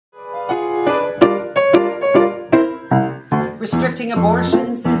Restricting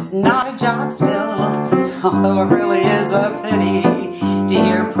abortions is not a jobs bill, although it really is a pity to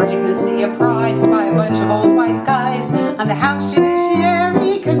hear pregnancy apprised by a bunch of old white guys on the House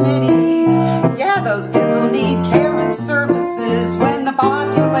Judiciary Committee. Yeah, those kids will need care and services when the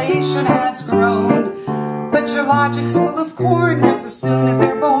population has grown. But your logic's full of corn, cause as soon as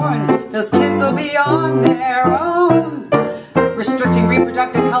they're born, those kids will be on their own. Restricting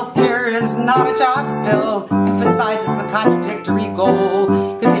reproductive health care is not a jobs bill, and besides it's a contradictory goal.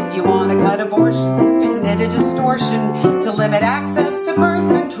 Cause if you want to cut abortions, isn't it a distortion to limit access to birth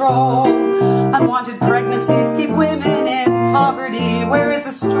control? Unwanted pregnancies keep women in poverty, where it's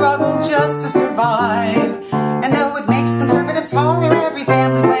a struggle just to survive. And though it makes conservatives holler, every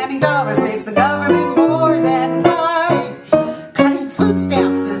family planning dollar saves the government more than five. Cutting food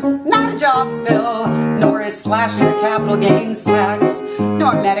stamps is not a jobs bill, nor is slashing the capital gains tax,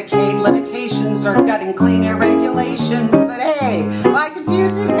 nor Medicaid limitations or gutting clean air regulations. But hey, why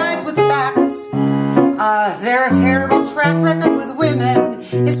confuse these guys with facts? Their terrible track record with women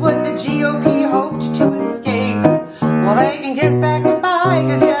is what the GOP hoped to escape. Well, they can kiss that goodbye,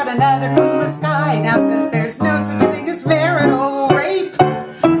 cause yet another clueless guy now says there's no such thing as marital rape.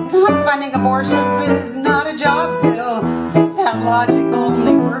 Funding abortions is not a jobs bill. That logic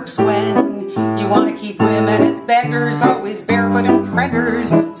only works when you want to keep women as beggars, always barefoot and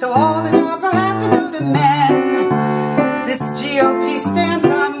preggers, so all the jobs will have to go to men. This GOP stance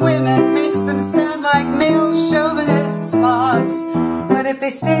on women makes them sound like male chauvinist slobs. But if they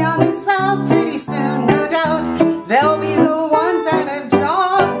stay on this route, pretty soon, no doubt, they'll be the ones out of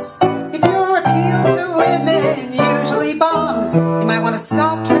jobs. If your appeal to women usually bombs, you might want to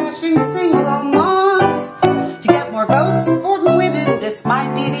stop trashing single moms. To get more votes for women, this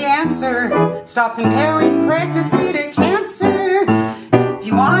might be the answer. Stop comparing pregnancy to cancer. If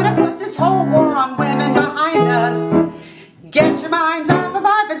you want to put this whole war on women behind us, get your minds